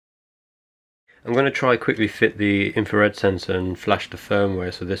I'm going to try quickly fit the infrared sensor and flash the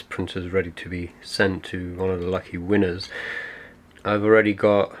firmware so this printer is ready to be sent to one of the lucky winners. I've already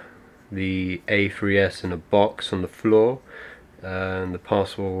got the A3S in a box on the floor, and the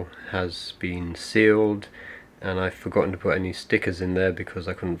parcel has been sealed, and I've forgotten to put any stickers in there because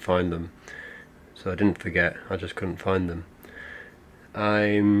I couldn't find them. So I didn't forget, I just couldn't find them.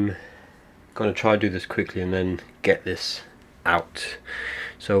 I'm going to try to do this quickly and then get this out.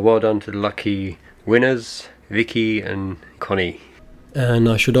 So well done to the lucky winners, Vicky and Connie. And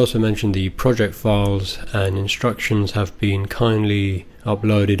I should also mention the project files and instructions have been kindly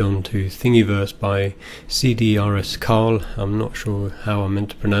uploaded onto Thingiverse by CDRS Carl. I'm not sure how I meant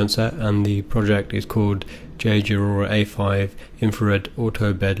to pronounce that, and the project is called JGaurora A5 Infrared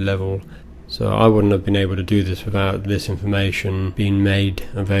Auto Bed Level. So I wouldn't have been able to do this without this information being made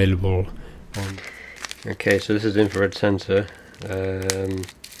available. Okay, so this is the infrared sensor.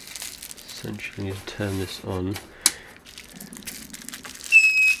 Essentially need to turn this on.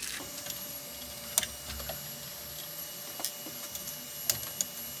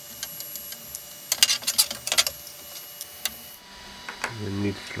 We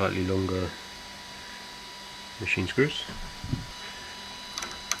need slightly longer machine screws.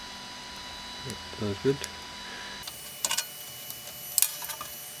 Yep, that was good.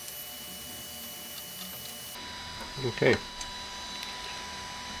 Okay,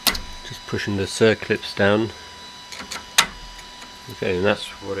 just pushing the circlips down. Okay, and that's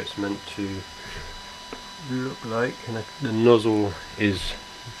what it's meant to look like. And the nozzle is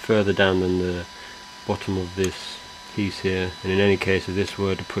further down than the bottom of this piece here, and in any case if this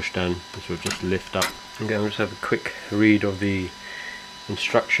were to push down, this will just lift up. Okay, I'll just have a quick read of the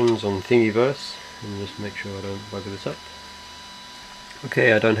instructions on Thingiverse and just make sure I don't bugger this up.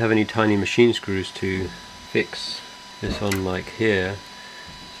 Okay, I don't have any tiny machine screws to fix this on like here,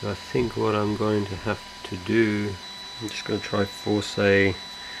 so I think what I'm going to have to do, I'm just going to try force a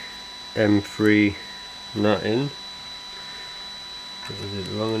M3 nut in. Is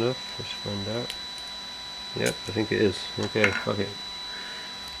it long enough? Let's find out. Yep, I think it is. Okay, fuck it.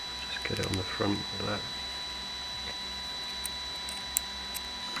 Just get it on the front like that.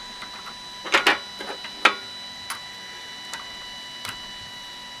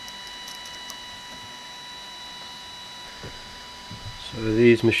 So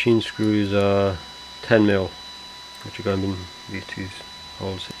these machine screws are 10mm, which are going in these two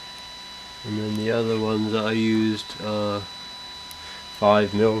holes. And then the other ones that I used are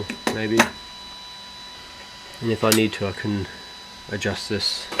 5mm maybe. And if I need to, I can adjust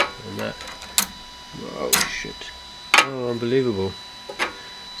this and that. Oh shit. Oh, unbelievable.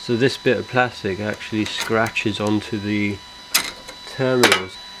 So this bit of plastic actually scratches onto the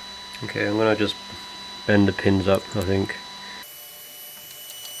terminals. Okay, I'm gonna just bend the pins up, I think.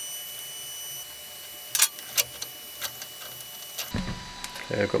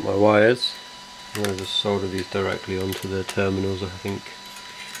 Okay, I've got my wires. I'm going to just solder these directly onto the terminals, I think.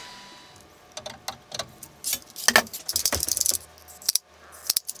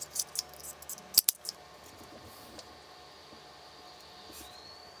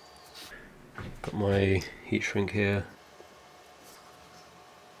 Got my heat shrink here.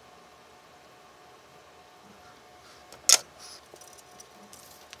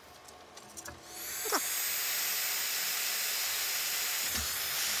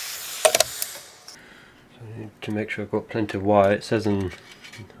 To make sure I've got plenty of wire. It says on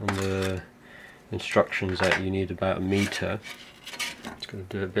the instructions that you need about 1 meter. It's going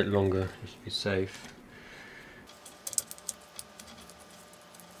to do it a bit longer just to be safe.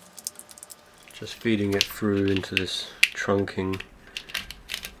 Just feeding it through into this trunking.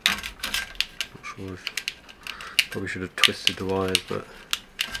 Not sure if probably should have twisted the wires, but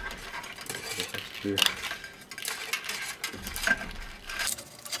that's what I have to do.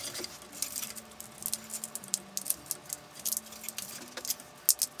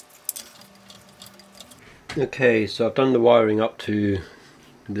 Okay, so I've done the wiring up to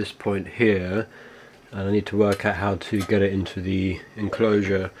this point here, and I need to work out how to get it into the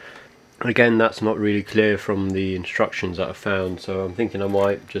enclosure. Again, that's not really clear from the instructions that I found, so I'm thinking I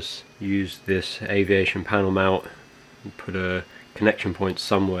might just use this aviation panel mount and put a connection point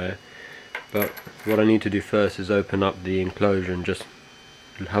somewhere. But what I need to do first is open up the enclosure and just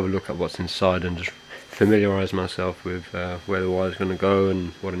have a look at what's inside and just familiarize myself with where the wire is going to go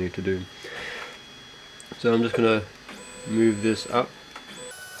and what I need to do. So I'm just going to move this up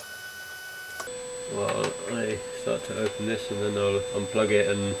while I start to open this, and then I'll unplug it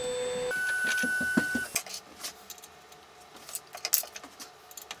and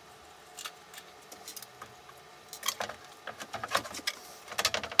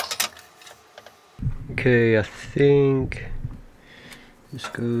Okay, I think this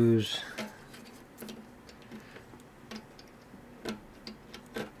goes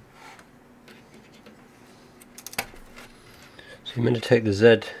so you're meant to take the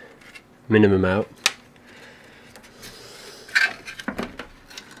Z minimum out.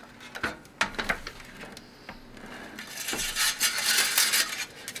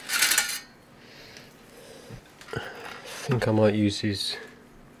 I think I might use these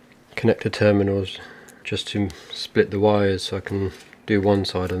connector terminals just to split the wires so I can do one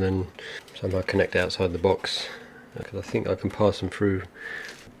side and then somehow connect it outside the box, because I think I can pass them through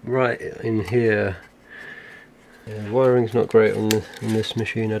right in here. Yeah, wiring's not great on this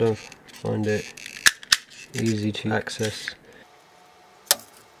machine. I don't find it easy to access.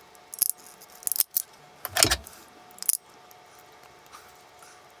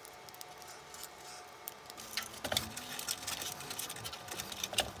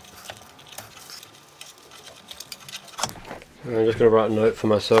 I'm just going to write a note for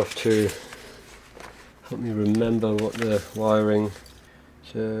myself to help me remember what the wiring.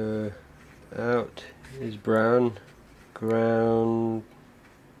 So out is brown, ground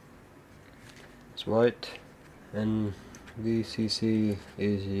is white, and VCC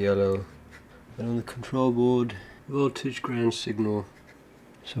is yellow. And on the control board, voltage ground signal.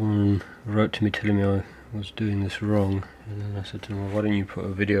 Someone wrote to me telling me I was doing this wrong, and then I said to them, well, why don't you put a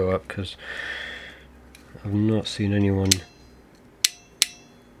video up, because I've not seen anyone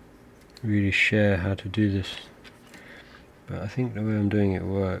really share how to do this, but I think the way I'm doing it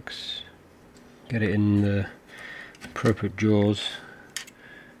works. Get it in the appropriate jaws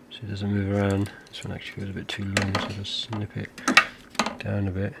so it doesn't move around. This one actually goes a bit too long, so just snip it down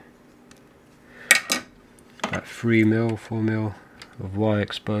a bit. About 3 mil, 4 mil of wire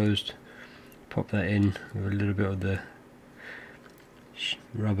exposed. Pop that in with a little bit of the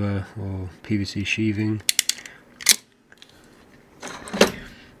rubber or PVC sheathing.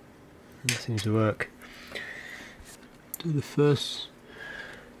 That seems to work. So the first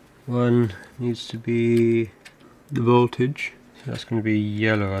one needs to be the voltage. So that's going to be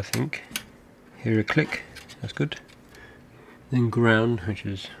yellow, I think. Hear a click, that's good. Then ground, which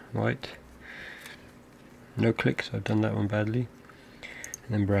is white. No click, so I've done that one badly.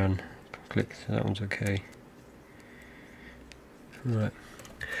 And then brown, click, so that one's okay. Right,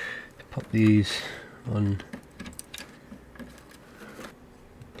 pop these on.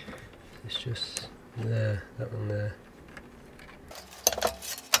 It's just there, that one there.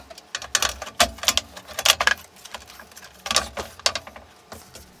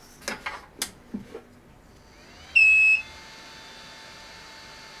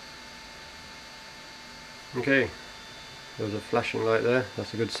 Okay, there was a flashing light there,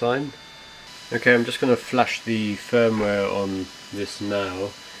 that's a good sign. Okay, I'm just going to flash the firmware on this now.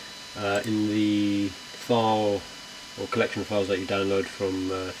 In the file or collection files that you download from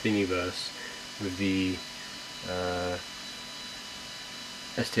Thingiverse with the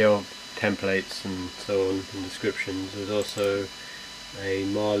STL templates and so on in descriptions, there's also a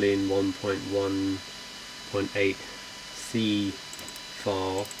Marlin 1.1.8C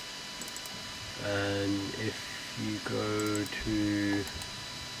file, and if you go to,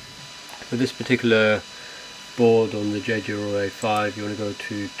 for this particular board on the JGaurora A5, you want to go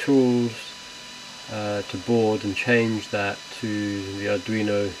to Tools, to Board, and change that to the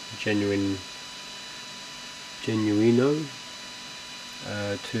Arduino Genuino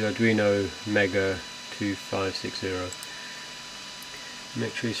to Arduino Mega 2560.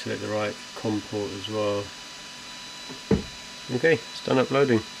 Make sure you select the right COM port as well. Okay, it's done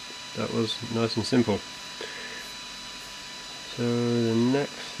uploading. That was nice and simple. So the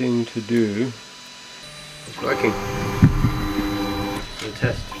next thing to do is working. The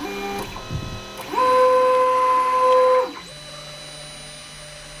test.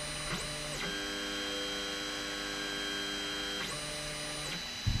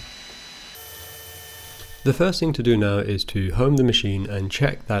 The first thing to do now is to home the machine and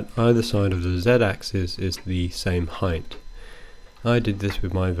check that either side of the Z-axis is the same height. I did this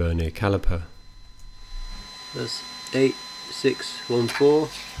with my vernier caliper. That's 8614,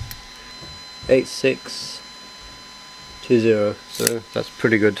 8620, so that's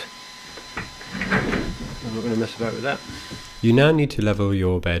pretty good. I'm not going to mess about with that. You now need to level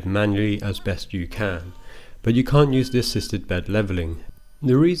your bed manually as best you can, but you can't use the assisted bed leveling.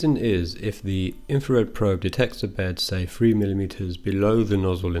 The reason is, if the infrared probe detects a bed say 3 mm below the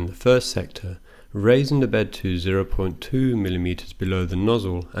nozzle in the first sector, raising the bed to 0.2 mm below the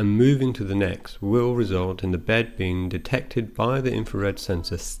nozzle and moving to the next will result in the bed being detected by the infrared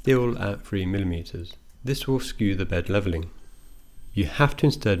sensor still at 3 mm. This will skew the bed leveling. You have to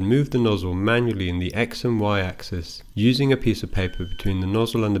instead move the nozzle manually in the X and Y axis using a piece of paper between the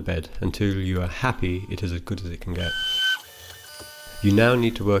nozzle and the bed until you are happy it is as good as it can get. You now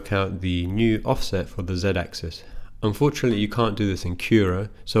need to work out the new offset for the Z axis. Unfortunately you can't do this in Cura,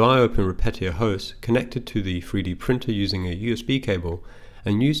 so I open Repetio Host, connected to the 3D printer using a USB cable,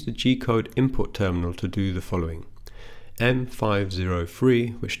 and use the G-code input terminal to do the following.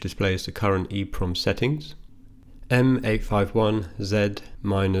 M503, which displays the current EEPROM settings,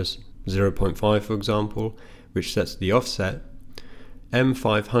 M851Z-0.5 for example, which sets the offset,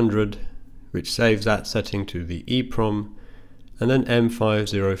 M500, which saves that setting to the EEPROM, and then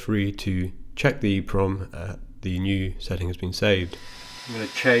M503 to check the EEPROM the new setting has been saved. I'm going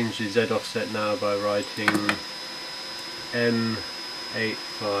to change the Z offset now by writing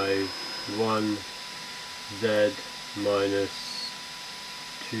M851Z minus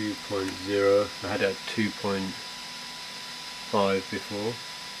 2.0. I had it at 2.5 before.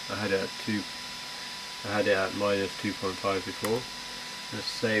 I had it at minus 2.5 before. Let's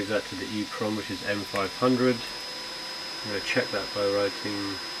save that to the EEPROM, which is M500. I'm going to check that by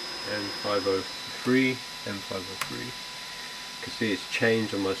writing M503. You can see it's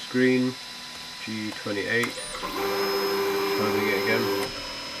changed on my screen. G28. Trying it again.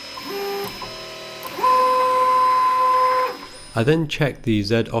 I then check the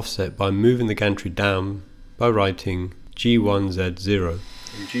Z offset by moving the gantry down by writing G1Z0.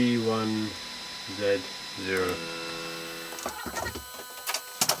 G1Z0.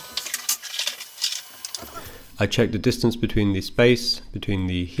 I check the distance between the space between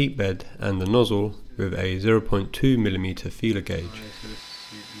the heat bed and the nozzle with a 0.2mm feeler gauge.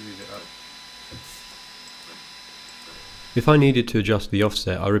 If I needed to adjust the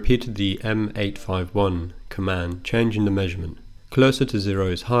offset, I repeated the M851 command, changing the measurement. Closer to 0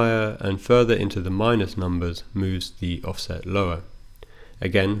 is higher, and further into the minus numbers moves the offset lower.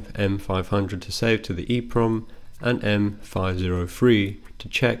 Again, M500 to save to the EEPROM, and M503 to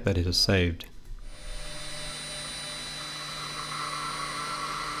check that it has saved.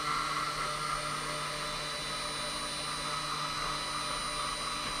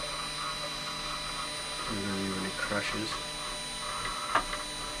 When it crashes.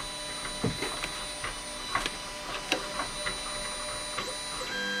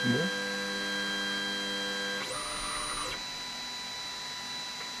 Yeah.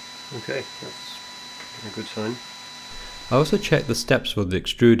 Okay, that's a good sign. I also checked the steps for the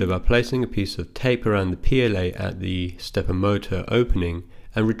extruder by placing a piece of tape around the PLA at the stepper motor opening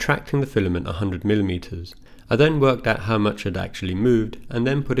and retracting the filament 100mm. I then worked out how much had actually moved and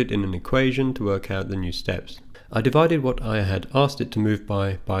then put it in an equation to work out the new steps. I divided what I had asked it to move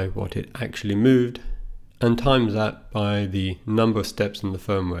by what it actually moved and times that by the number of steps in the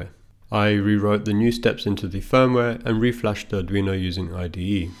firmware. I rewrote the new steps into the firmware and reflashed the Arduino using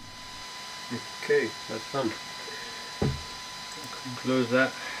IDE. Okay, that's done. Close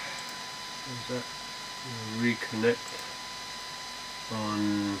that. Reconnect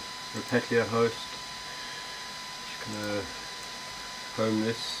on Repetio Host. Gonna home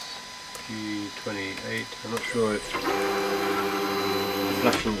this G28. I'm not sure if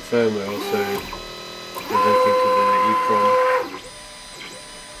flashing the firmware also does anything to the EEPROM.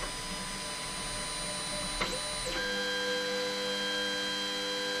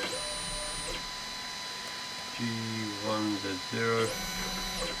 G1Z0.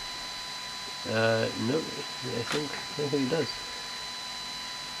 No, I think it does.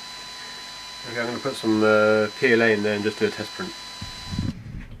 Okay, I'm going to put some PLA in there and just do a test print.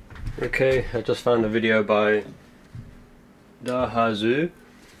 Okay, I just found a video by Dahazu.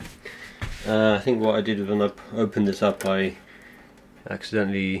 I think what I did when I opened this up, I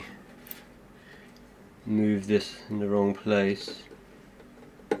accidentally moved this in the wrong place.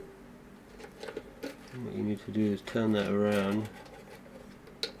 And what you need to do is turn that around,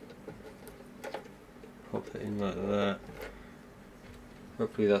 pop it in like that.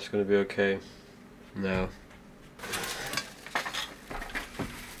 Hopefully that's going to be okay now.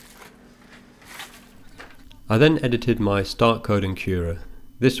 I then edited my start code in Cura.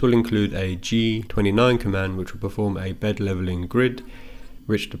 This will include a G29 command which will perform a bed leveling grid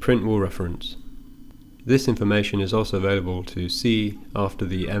which the print will reference. This information is also available to see after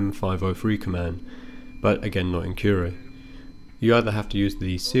the M503 command, but again not in Cura. You either have to use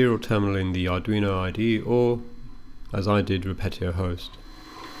the serial terminal in the Arduino IDE or, as I did, Repetio Host.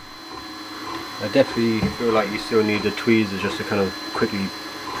 I definitely feel like you still need the tweezers just to kind of quickly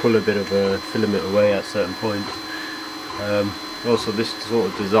pull a bit of a filament away at certain points. Also this sort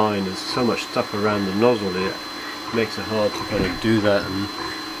of design, there's so much stuff around the nozzle, it makes it hard to kind of do that and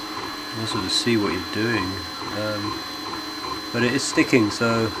also to see what you're doing. but it is sticking,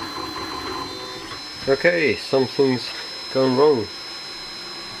 so okay, something's gone wrong.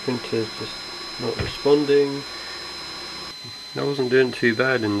 The printer's just not responding. I wasn't doing too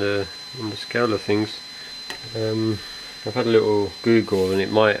bad in the scale of things. I've had a little Google and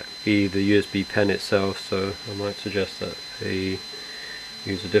it might be the USB pen itself, so I might suggest that they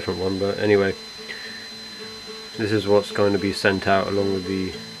use a different one, but anyway, this is what's going to be sent out along with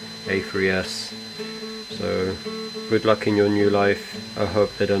the A3S. So good luck in your new life. I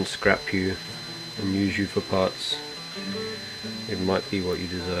hope they don't scrap you and use you for parts. It might be what you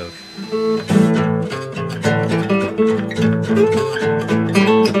deserve.